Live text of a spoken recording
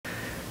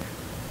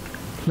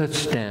Let's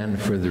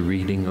stand for the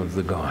reading of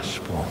the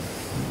Gospel.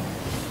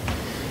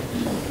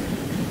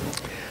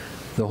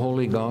 The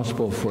Holy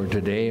Gospel for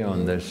today,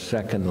 on the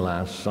second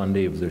last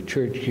Sunday of the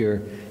church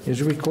year,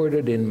 is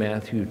recorded in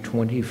Matthew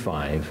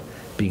 25,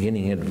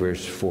 beginning at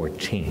verse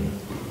 14.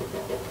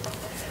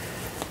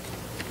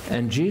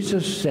 And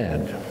Jesus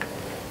said,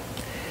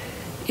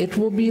 "It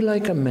will be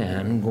like a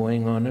man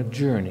going on a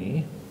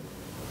journey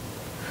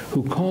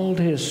who called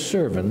his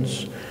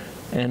servants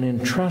and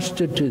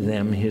entrusted to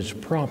them his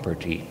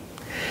property.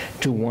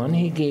 To one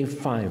he gave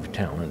 5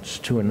 talents,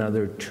 to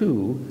another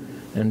 2,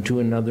 and to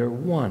another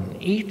 1,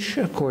 each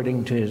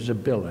according to his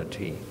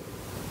ability.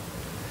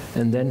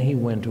 And then he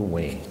went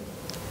away.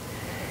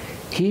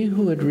 He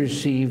who had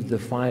received the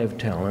 5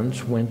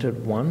 talents went at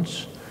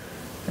once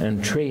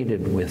and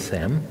traded with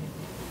them,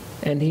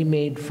 and he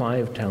made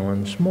 5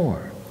 talents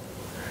more.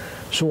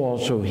 So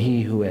also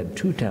he who had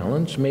 2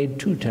 talents made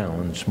 2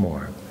 talents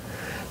more.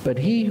 But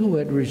he who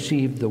had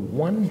received the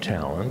 1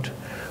 talent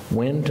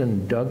went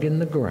and dug in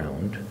the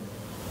ground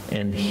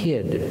and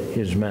hid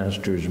his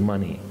master's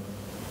money.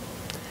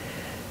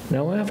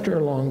 Now after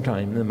a long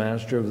time the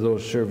master of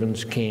those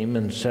servants came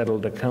and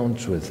settled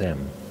accounts with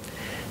them.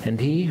 And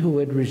he who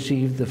had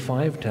received the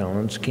 5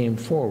 talents came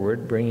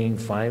forward, bringing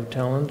 5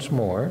 talents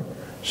more,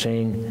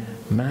 saying,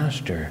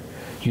 'Master,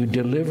 you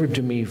delivered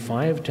to me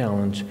 5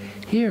 talents.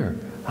 Here,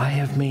 I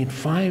have made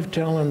 5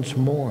 talents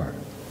more.'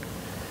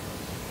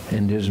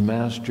 And his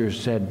master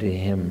said to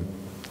him,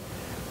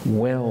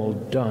 'Well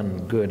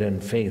done, good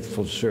and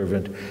faithful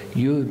servant.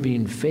 You have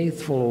been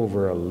faithful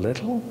over a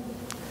little.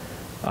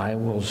 I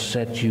will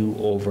set you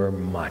over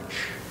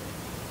much.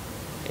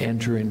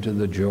 Enter into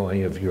the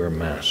joy of your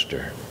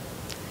master.'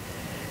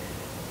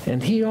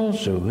 And he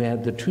also, who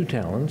had the 2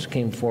 talents,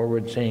 came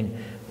forward, saying,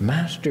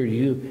 'Master,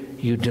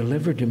 you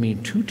delivered to me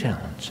 2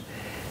 talents.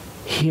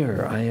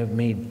 Here, I have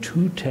made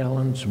 2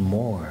 talents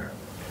more.'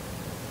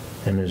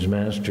 And his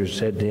master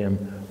said to him,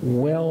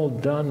 'Well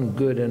done,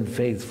 good and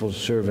faithful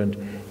servant.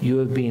 You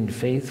have been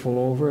faithful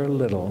over a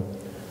little.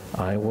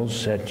 I will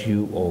set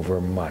you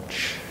over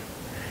much.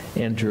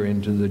 Enter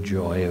into the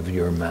joy of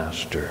your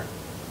master.'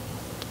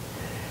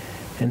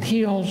 And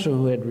he also,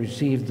 who had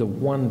received the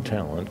 1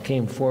 talent,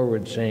 came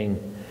forward, saying,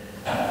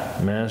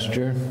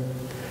 'Master,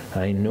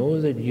 I know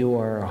that you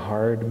are a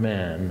hard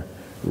man,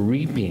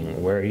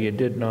 reaping where you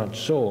did not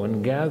sow,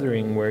 and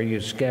gathering where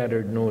you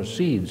scattered no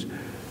seeds.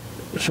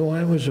 So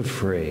I was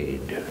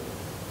afraid.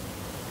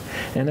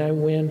 And I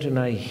went and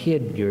I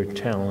hid your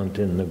talent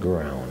in the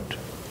ground.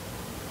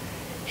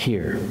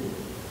 Here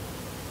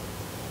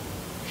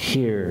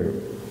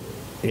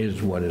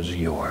is what is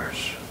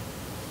yours.'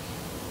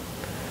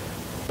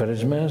 But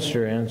his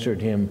master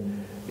answered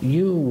him,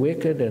 'You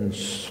wicked and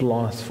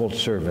slothful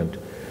servant,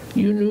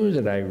 you knew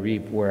that I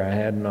reap where I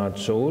had not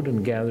sowed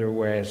and gather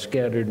where I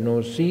scattered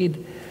no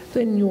seed.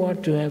 Then you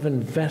ought to have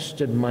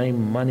invested my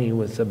money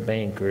with the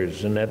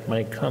bankers, and at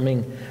my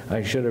coming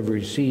I should have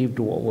received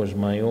what was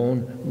my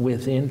own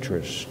with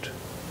interest.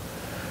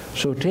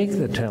 So take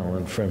the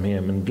talent from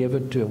him and give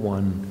it to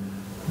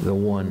the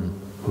one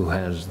who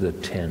has the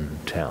 10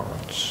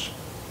 talents.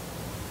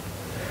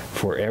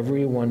 For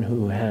everyone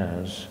who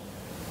has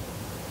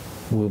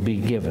will be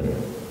given,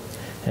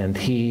 and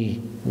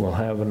he will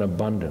have an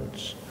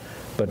abundance.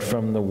 But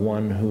from the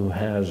one who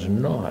has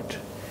not,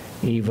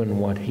 even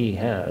what he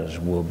has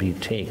will be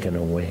taken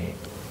away.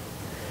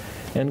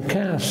 And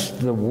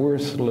cast the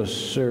worthless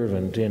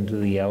servant into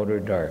the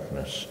outer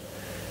darkness.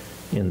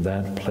 In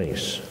that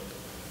place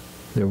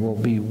there will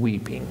be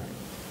weeping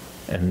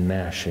and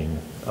gnashing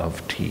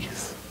of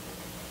teeth.'"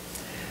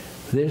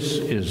 This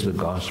is the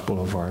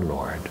gospel of our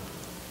Lord.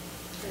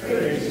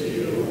 Praise to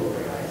you, Lord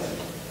Christ.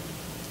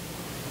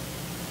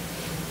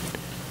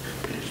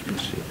 Please be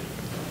seated.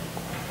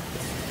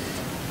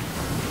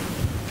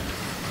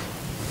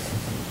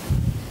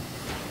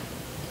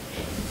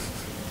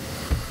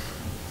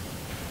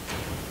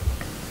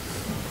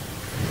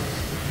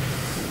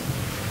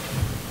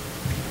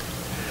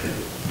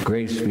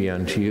 Grace be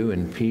unto you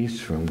and peace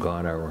from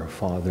God our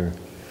Father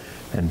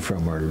and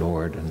from our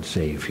Lord and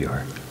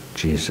Savior,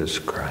 Jesus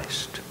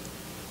Christ.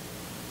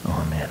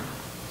 Amen.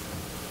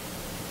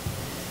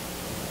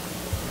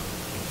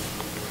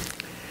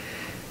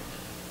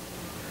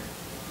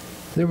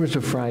 There was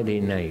a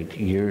Friday night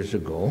years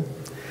ago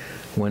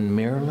when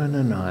Marilyn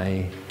and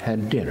I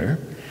had dinner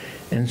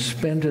and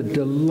spent a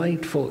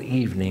delightful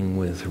evening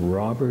with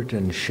Robert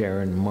and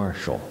Sharon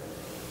Marshall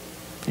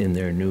in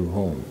their new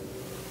home.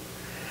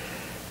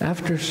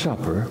 After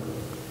supper,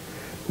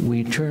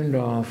 we turned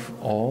off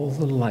all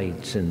the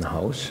lights in the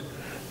house.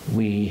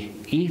 We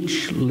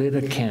each lit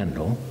a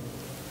candle,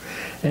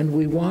 and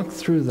we walked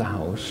through the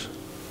house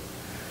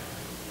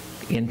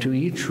into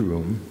each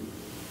room,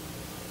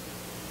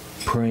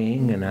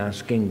 praying and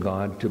asking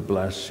God to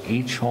bless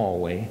each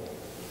hallway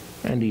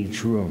and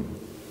each room.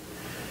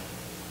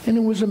 And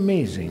it was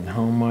amazing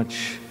how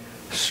much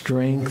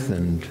strength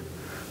and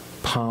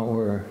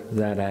power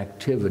that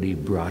activity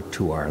brought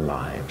to our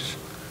lives.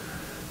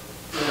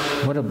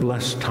 What a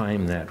blessed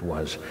time that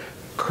was.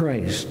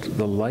 Christ,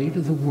 the light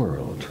of the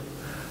world,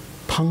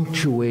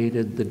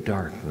 punctuated the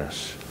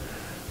darkness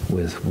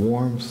with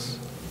warmth,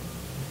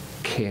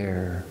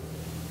 care,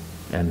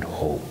 and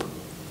hope.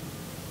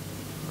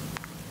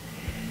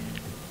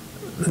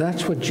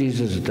 That's what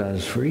Jesus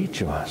does for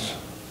each of us.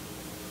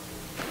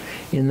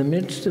 In the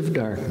midst of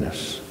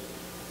darkness,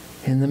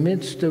 in the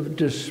midst of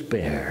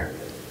despair,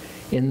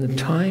 in the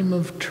time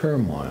of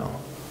turmoil,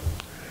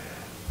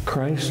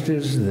 Christ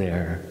is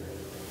there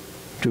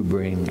to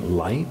bring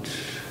light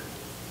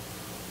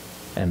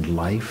and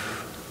life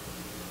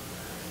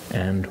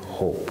and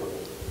hope.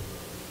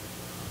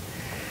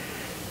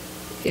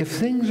 If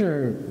things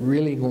are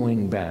really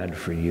going bad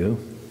for you,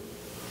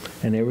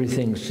 and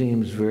everything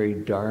seems very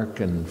dark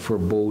and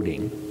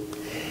foreboding,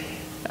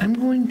 I'm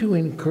going to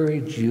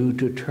encourage you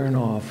to turn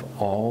off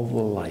all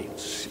the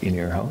lights in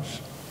your house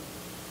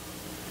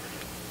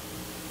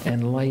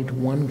and light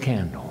one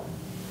candle,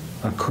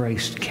 a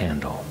Christ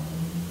candle,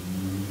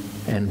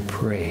 and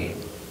pray.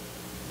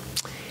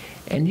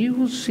 And you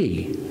will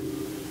see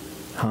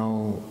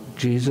how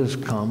Jesus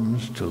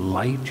comes to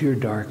light your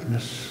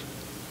darkness,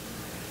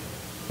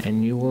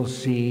 and you will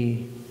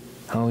see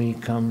how he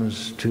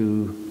comes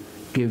to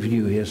give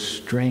you his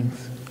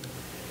strength,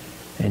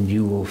 and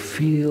you will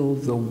feel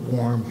the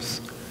warmth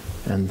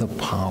and the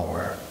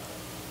power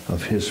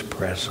of his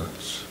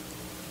presence.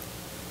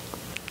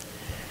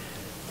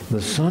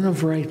 The Son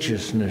of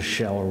Righteousness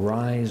shall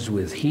rise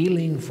with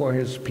healing for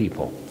his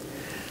people,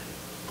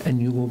 and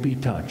you will be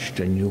touched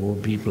and you will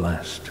be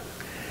blessed.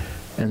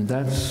 And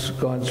that's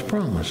God's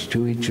promise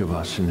to each of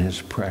us in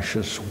his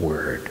precious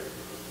word.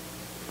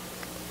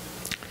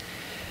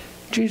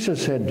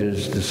 Jesus said to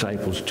his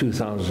disciples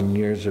 2,000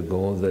 years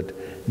ago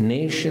that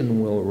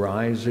nation will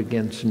rise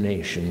against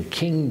nation,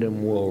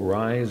 kingdom will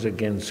rise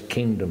against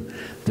kingdom.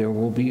 There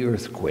will be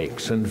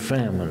earthquakes and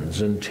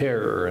famines and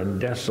terror and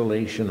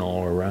desolation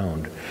all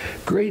around.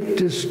 Great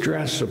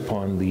distress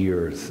upon the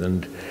earth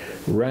and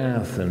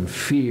wrath and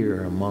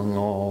fear among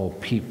all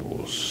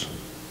peoples.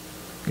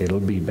 It'll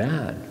be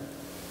bad.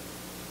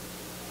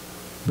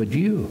 But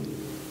you,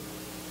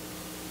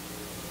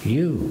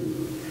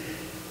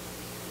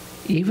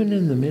 even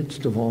in the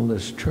midst of all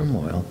this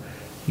turmoil,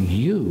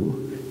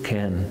 you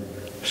can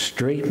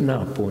straighten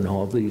up when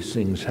all these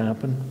things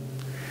happen,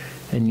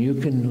 and you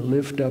can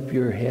lift up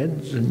your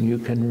heads and you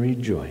can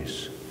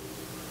rejoice.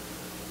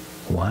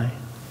 Why?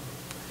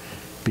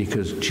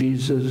 Because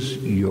Jesus,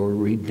 your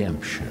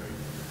redemption,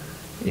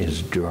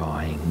 is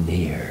drawing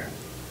near.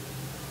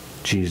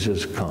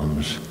 Jesus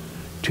comes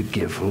to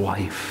give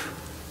life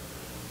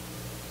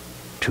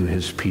to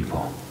his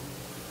people,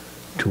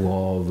 to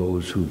all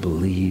those who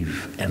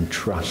believe and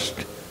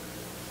trust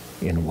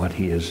in what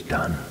he has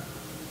done.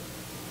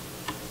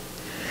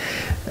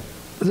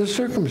 The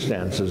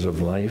circumstances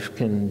of life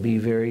can be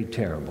very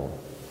terrible,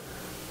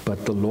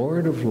 but the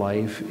Lord of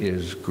life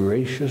is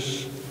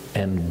gracious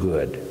and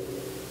good.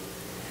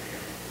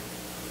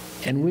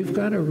 And we've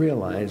got to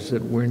realize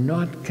that we're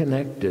not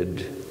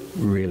connected,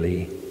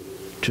 really,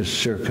 to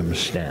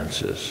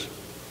circumstances.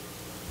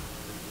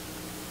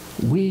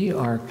 We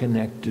are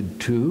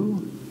connected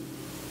to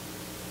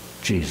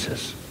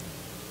Jesus.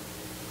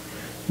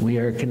 We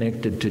are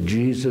connected to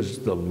Jesus,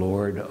 the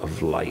Lord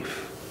of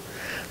life.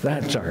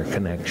 That's our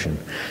connection.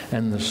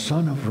 And the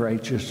Son of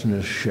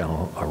Righteousness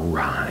shall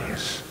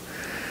arise,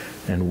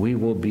 and we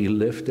will be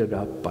lifted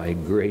up by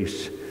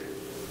grace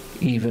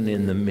even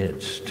in the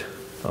midst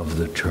of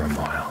the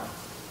turmoil.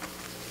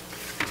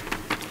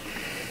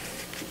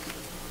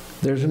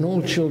 There's an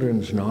old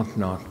children's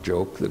knock-knock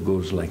joke that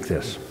goes like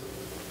this.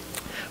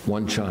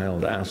 One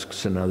child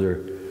asks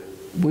another,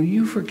 "Will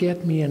you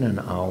forget me in an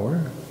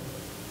hour?"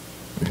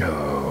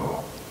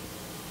 "No."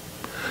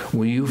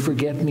 "Will you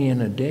forget me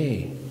in a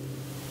day?"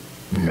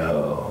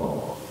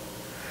 "No."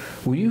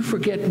 "Will you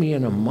forget me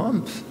in a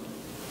month?"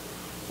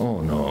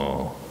 "Oh,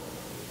 no."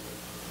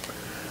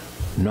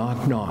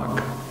 Knock,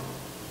 knock.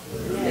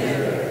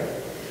 Never.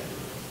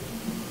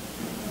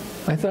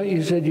 I thought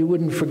you said you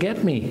wouldn't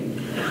forget me.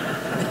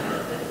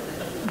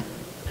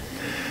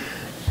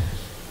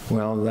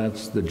 Well,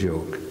 that's the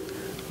joke.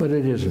 But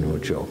it is no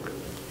joke.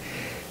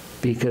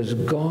 Because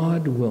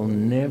God will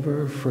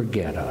never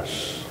forget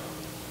us,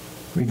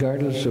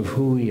 regardless of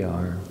who we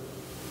are,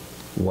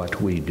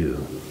 what we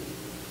do.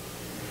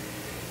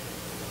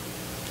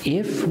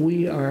 If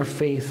we are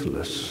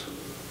faithless,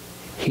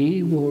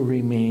 he will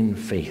remain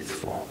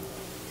faithful,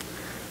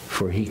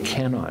 for he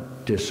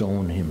cannot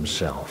disown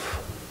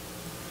himself.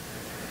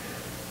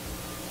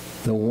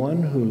 The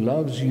one who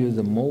loves you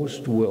the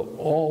most will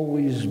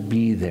always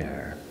be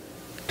there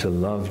to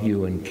love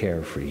you and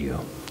care for you.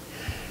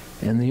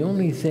 And the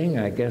only thing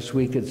I guess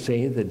we could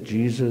say that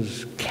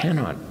Jesus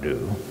cannot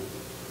do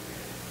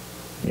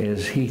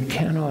is he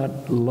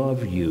cannot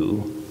love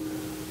you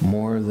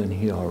more than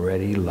he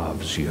already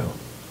loves you.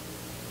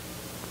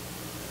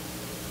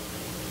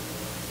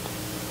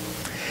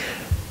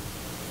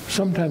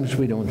 Sometimes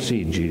we don't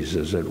see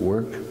Jesus at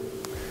work.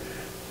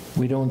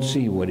 We don't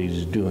see what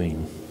he's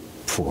doing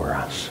for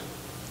us.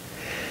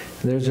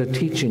 There's a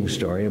teaching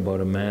story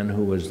about a man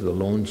who was the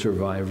lone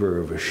survivor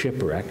of a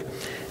shipwreck,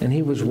 and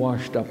he was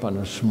washed up on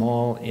a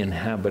small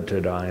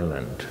inhabited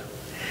island.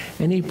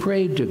 And he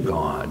prayed to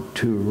God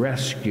to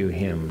rescue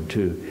him,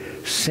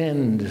 to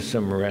send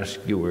some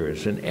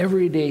rescuers. And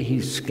every day he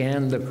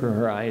scanned the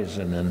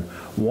horizon and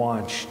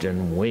watched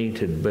and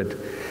waited,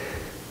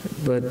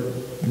 but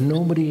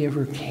nobody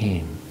ever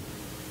came.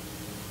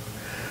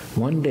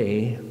 One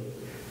day,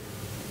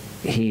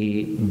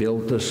 he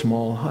built a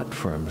small hut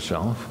for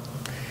himself,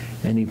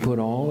 and he put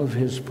all of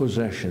his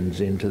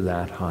possessions into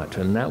that hut.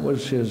 And that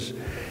was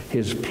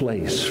his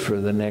place for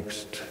the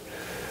next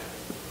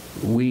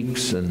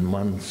weeks and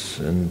months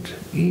and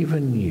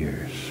even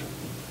years.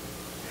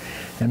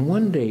 And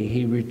one day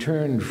he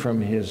returned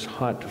from his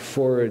hut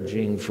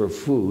foraging for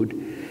food,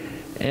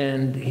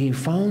 and he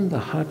found the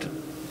hut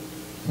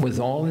with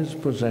all his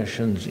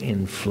possessions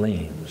in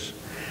flames.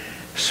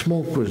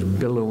 Smoke was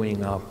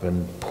billowing up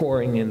and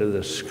pouring into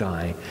the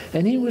sky,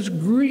 and he was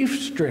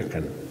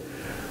grief-stricken.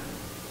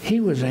 He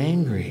was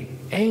angry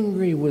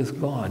with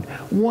God.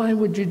 Why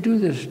would you do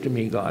this to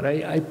me, God?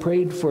 I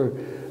prayed for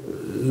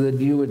that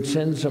you would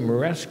send some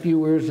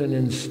rescuers, and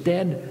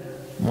instead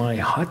my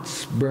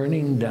hut's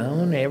burning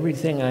down.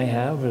 Everything I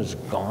have is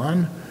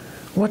gone.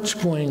 What's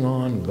going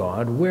on,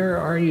 God? Where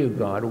are you,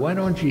 God? Why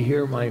don't you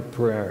hear my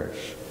prayers?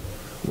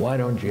 Why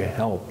don't you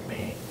help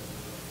me?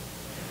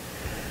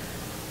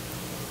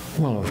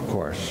 Well, of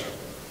course,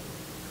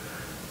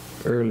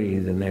 early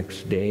the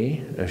next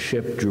day, a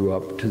ship drew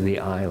up to the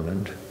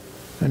island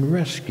and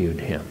rescued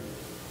him.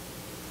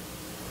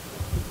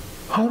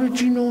 How did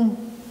you know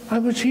I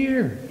was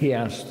here? He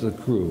asked the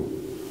crew.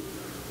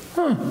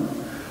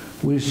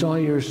 We saw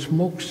your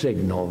smoke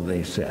signal,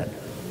 they said.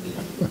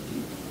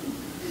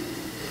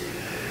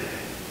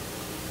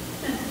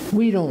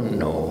 We don't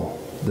know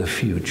the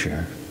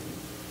future,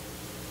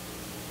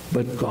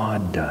 but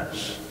God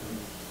does.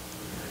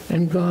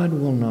 And God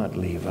will not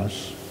leave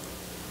us.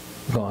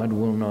 God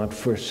will not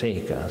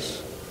forsake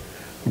us.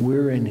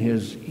 We're in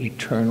his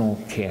eternal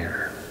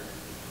care.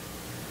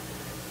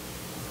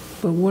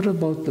 But what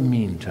about the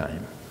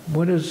meantime?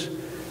 What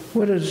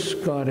does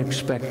God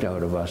expect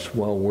out of us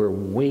while we're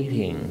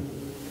waiting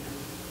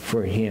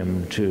for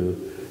him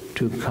to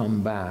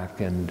come back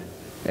and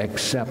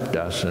accept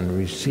us and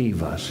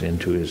receive us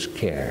into his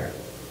care?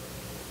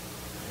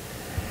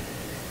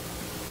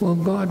 Well,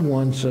 God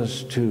wants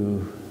us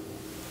to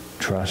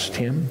trust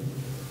him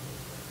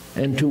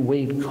and to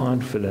wait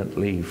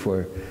confidently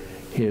for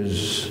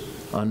his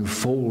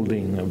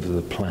unfolding of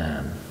the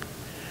plan.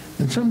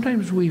 And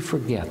sometimes we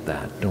forget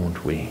that,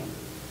 don't we?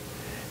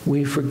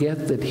 We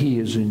forget that he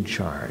is in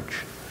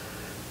charge,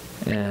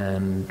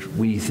 and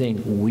we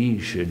think we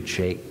should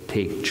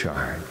take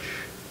charge,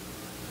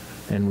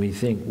 and we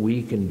think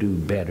we can do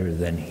better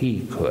than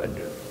he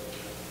could.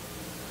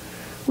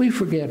 We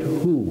forget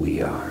who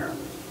we are.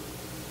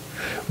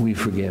 We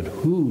forget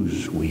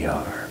whose we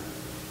are.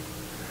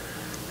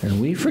 And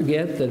we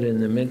forget that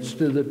in the midst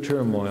of the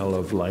turmoil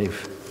of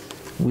life,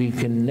 we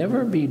can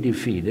never be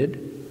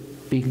defeated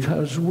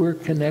because we're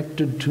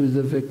connected to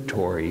the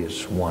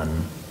victorious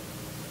one.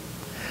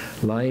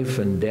 Life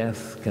and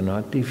death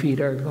cannot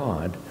defeat our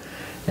God,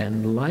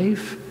 and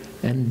life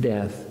and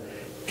death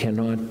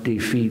cannot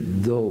defeat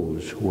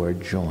those who are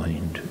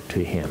joined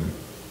to him.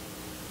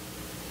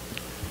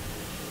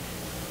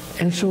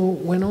 And so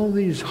when all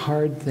these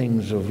hard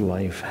things of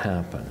life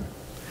happen,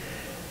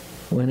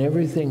 when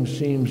everything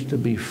seems to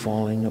be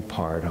falling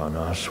apart on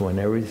us, when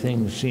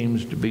everything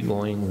seems to be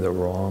going the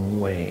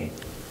wrong way,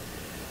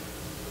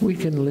 we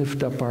can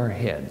lift up our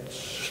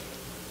heads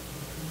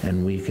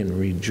and we can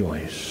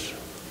rejoice.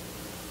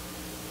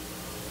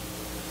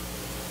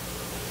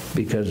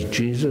 Because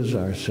Jesus,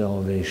 our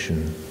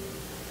salvation,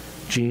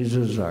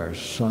 Jesus, our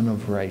Son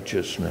of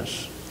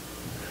righteousness,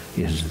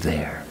 is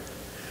there,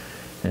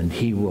 and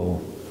he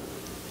will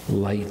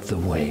light the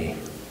way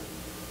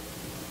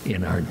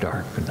in our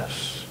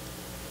darkness.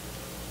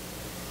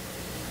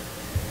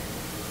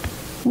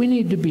 We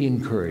need to be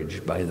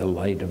encouraged by the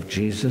light of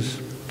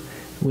Jesus.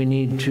 We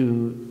need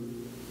to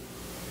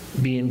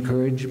be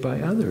encouraged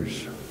by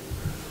others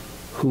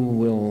who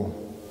will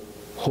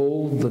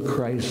hold the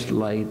Christ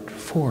light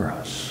for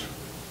us.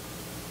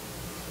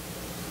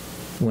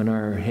 When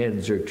our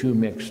heads are too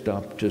mixed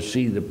up to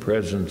see the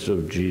presence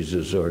of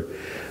Jesus, or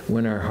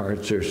when our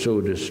hearts are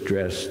so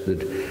distressed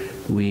that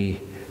we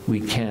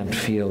can't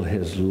feel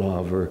his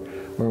love, or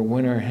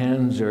when our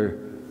hands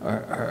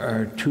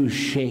are too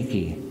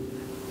shaky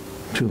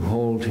to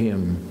hold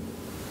him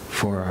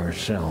for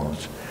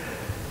ourselves.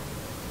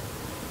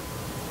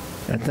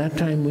 At that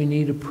time we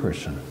need a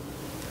person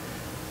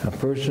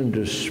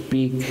to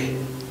speak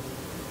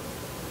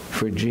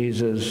for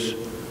Jesus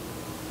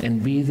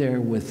and be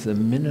there with the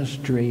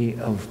ministry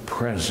of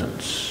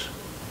presence,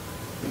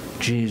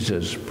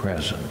 Jesus'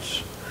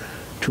 presence,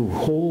 to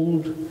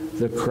hold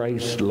the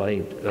Christ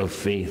light of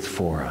faith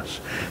for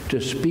us,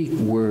 to speak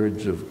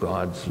words of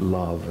God's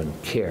love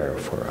and care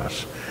for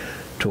us,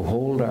 to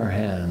hold our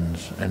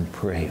hands and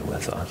pray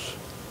with us.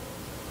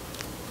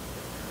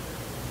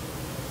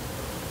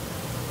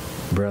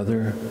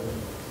 Brother,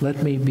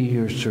 let me be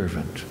your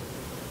servant.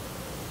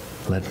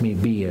 Let me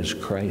be as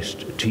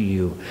Christ to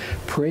you.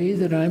 Pray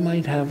that I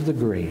might have the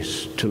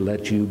grace to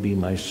let you be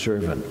my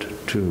servant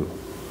too.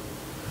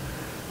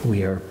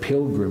 We are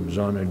pilgrims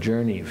on a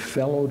journey,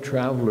 fellow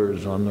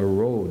travelers on the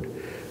road.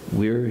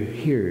 We're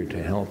here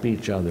to help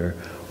each other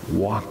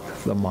walk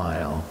the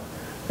mile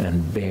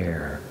and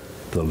bear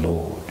the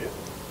load.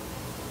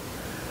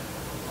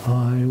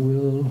 I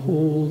will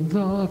hold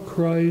the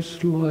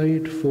Christ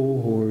light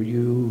for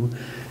you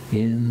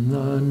in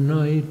the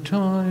night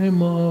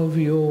time of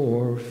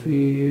your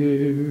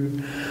fear.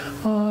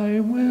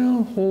 I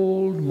will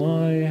hold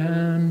my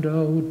hand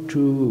out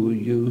to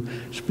you,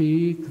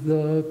 speak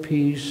the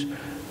peace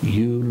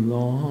you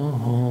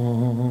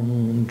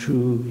long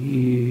to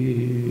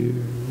hear.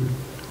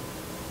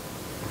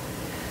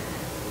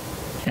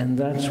 And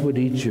that's what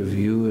each of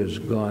you as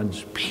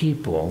God's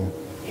people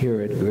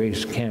here at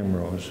Grace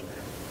Camrose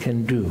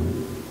can do.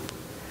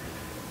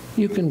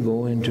 You can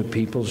go into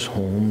people's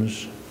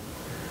homes,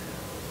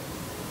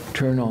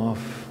 turn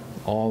off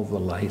all the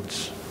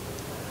lights,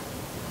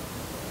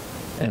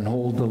 and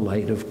hold the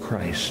light of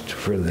Christ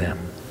for them,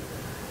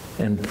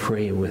 and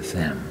pray with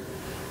them,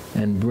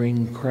 and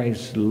bring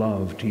Christ's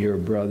love to your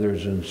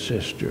brothers and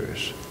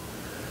sisters.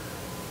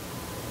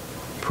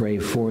 Pray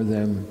for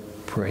them,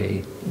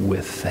 pray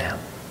with them.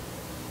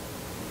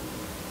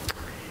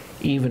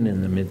 Even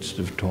in the midst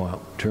of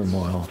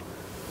turmoil,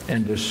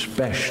 and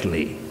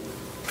especially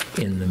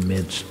in the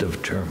midst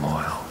of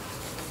turmoil.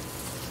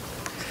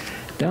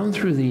 Down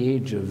through the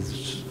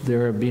ages,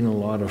 there have been a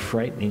lot of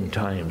frightening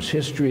times.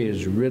 History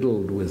is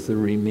riddled with the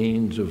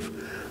remains of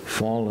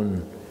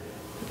fallen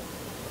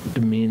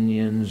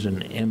dominions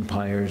and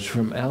empires,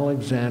 from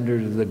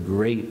Alexander the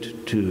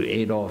Great to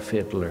Adolf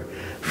Hitler,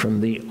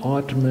 from the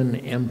Ottoman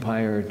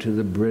Empire to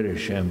the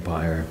British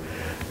Empire,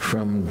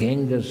 from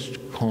Genghis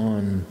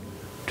Khan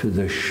to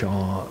the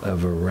Shah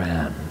of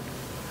Iran,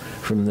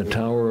 from the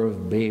Tower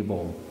of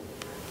Babel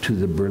to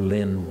the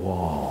Berlin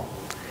Wall.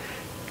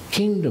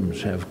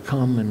 Kingdoms have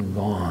come and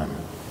gone,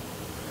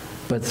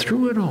 but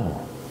through it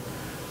all,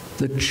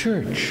 the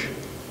church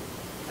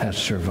has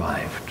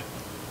survived.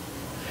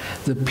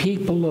 The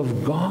people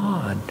of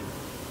God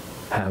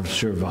have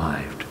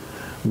survived.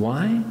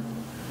 Why?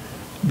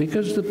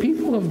 Because the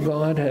people of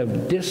God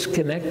have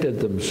disconnected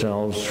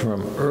themselves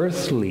from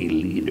earthly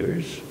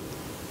leaders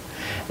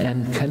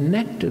and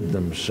connected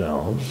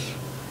themselves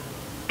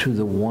to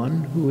the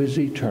one who is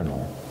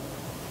eternal,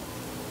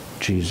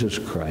 Jesus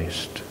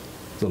Christ,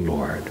 the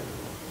Lord.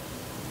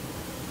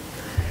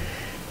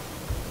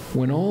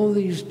 When all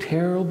these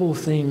terrible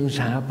things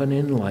happen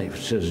in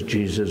life, says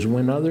Jesus,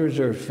 when others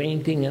are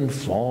fainting and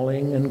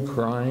falling and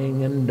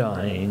crying and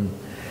dying,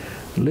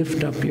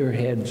 lift up your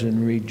heads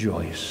and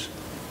rejoice,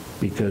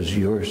 because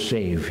your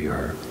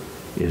Savior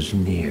is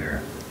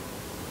near.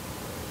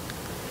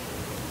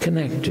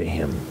 Connect to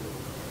him,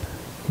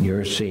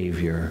 your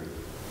Savior,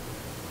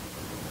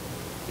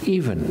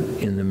 even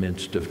in the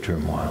midst of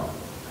turmoil,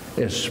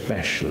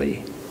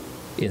 especially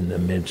in the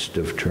midst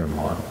of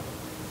turmoil.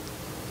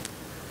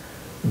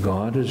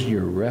 God is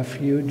your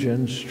refuge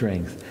and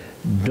strength.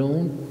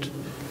 Don't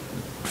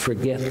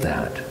forget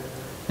that,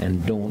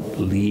 and don't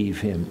leave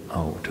him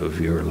out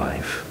of your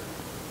life.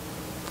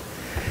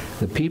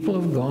 The people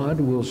of God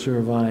will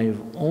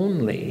survive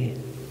only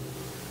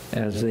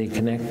as they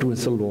connect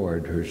with the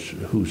Lord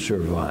who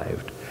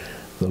survived,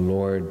 the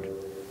Lord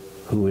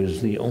who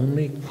is the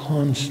only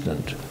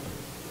constant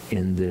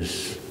in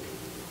this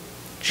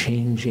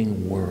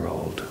changing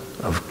world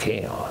of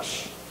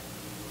chaos.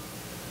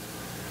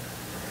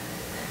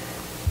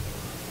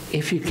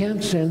 If you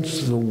can't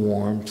sense the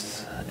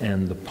warmth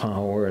and the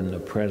power and the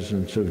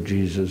presence of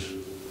Jesus,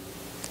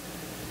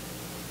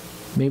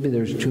 maybe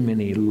there's too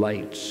many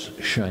lights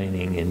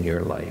shining in your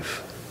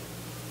life,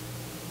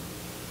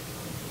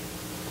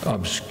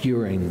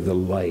 obscuring the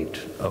light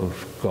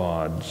of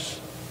God's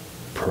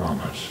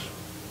promise.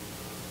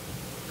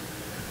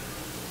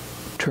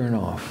 Turn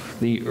off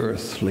the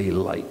earthly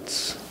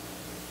lights.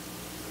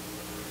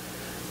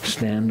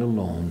 Stand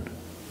alone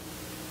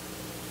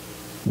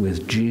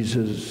with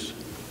Jesus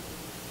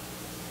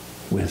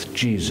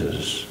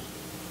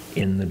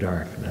in the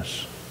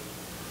darkness,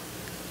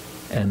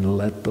 and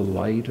let the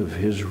light of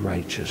his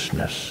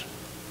righteousness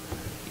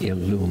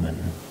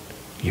illumine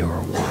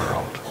your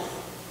world.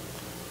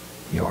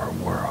 Your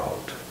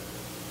world.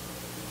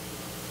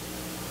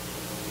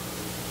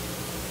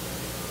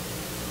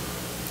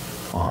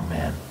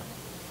 Amen.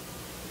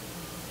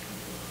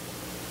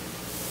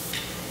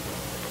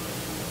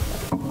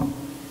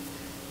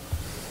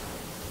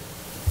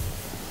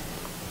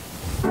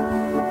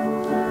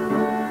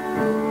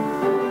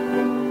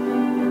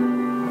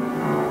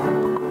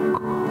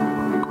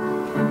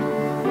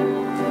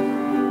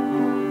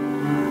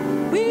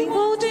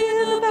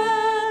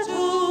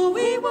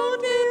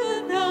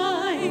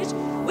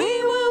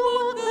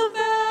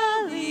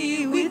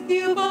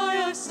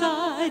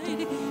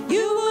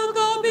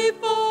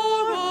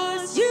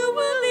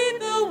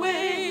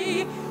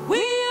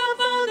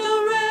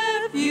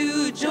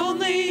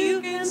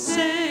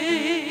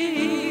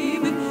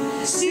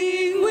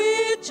 Sing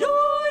with joy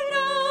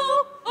now.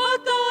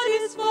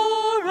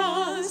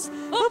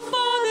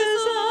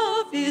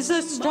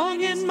 a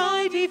strong and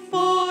mighty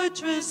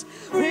fortress.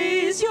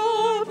 Raise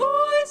your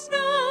voice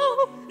now.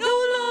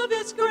 No love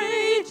is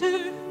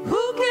greater.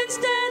 Who can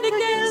stand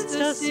against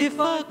us if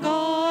our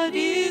God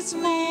is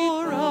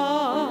for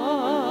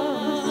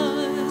us?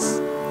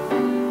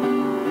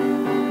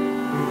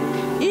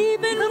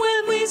 Even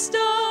when we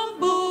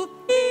stumble,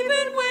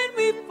 even when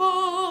we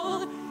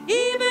fall,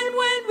 even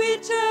when we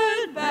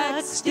turn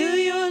back, still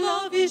your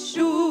love is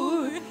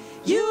sure.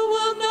 You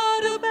will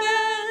not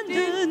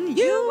abandon,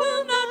 you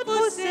will not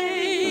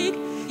forsake.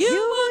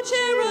 You will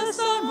cheer us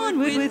onward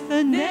with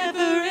a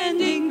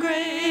never-ending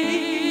grace.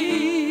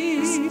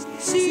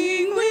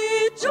 Sing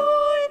with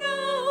joy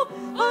now,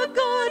 our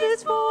God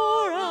is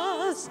for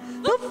us.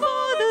 The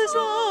Father's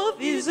love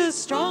is a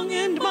strong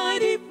and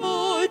mighty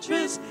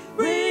fortress.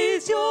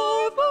 Raise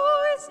your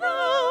voice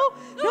now,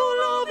 no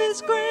love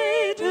is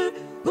greater.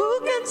 Who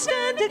can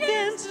stand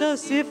against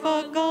us if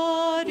our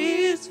God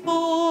is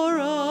for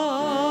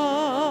us?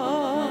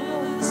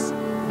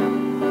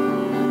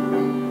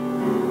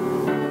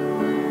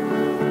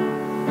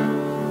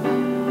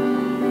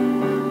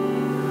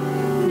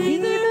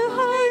 Neither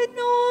height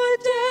nor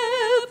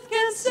depth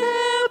can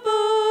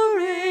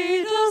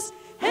separate us.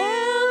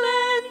 Hell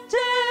and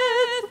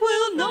death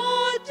will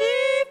not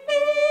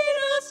defeat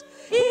us.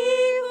 He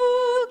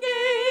who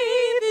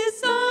gave his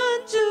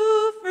Son to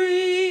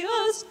free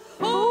us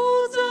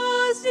holds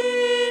us in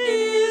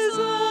his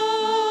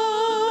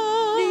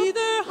love.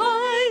 Neither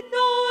height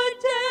nor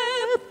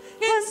depth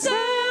can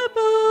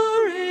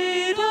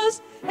separate us.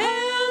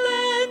 Hell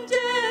and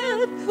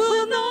death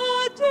will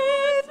not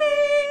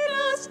defeat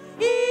us.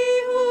 He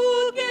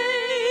who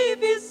gave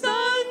his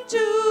Son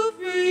to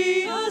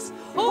free us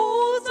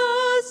holds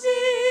us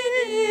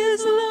in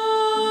his love.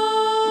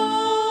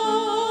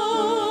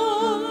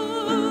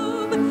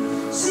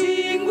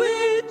 Sing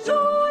with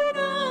joy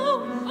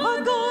now,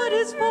 our God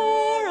is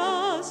for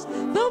us.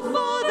 The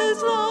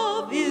Father's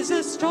love is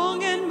a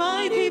strong and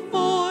mighty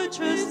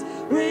fortress.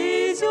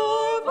 Raise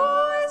your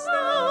voice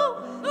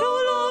now,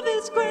 no love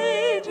is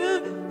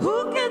greater.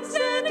 Who can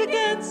stand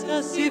against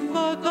us if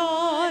our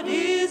God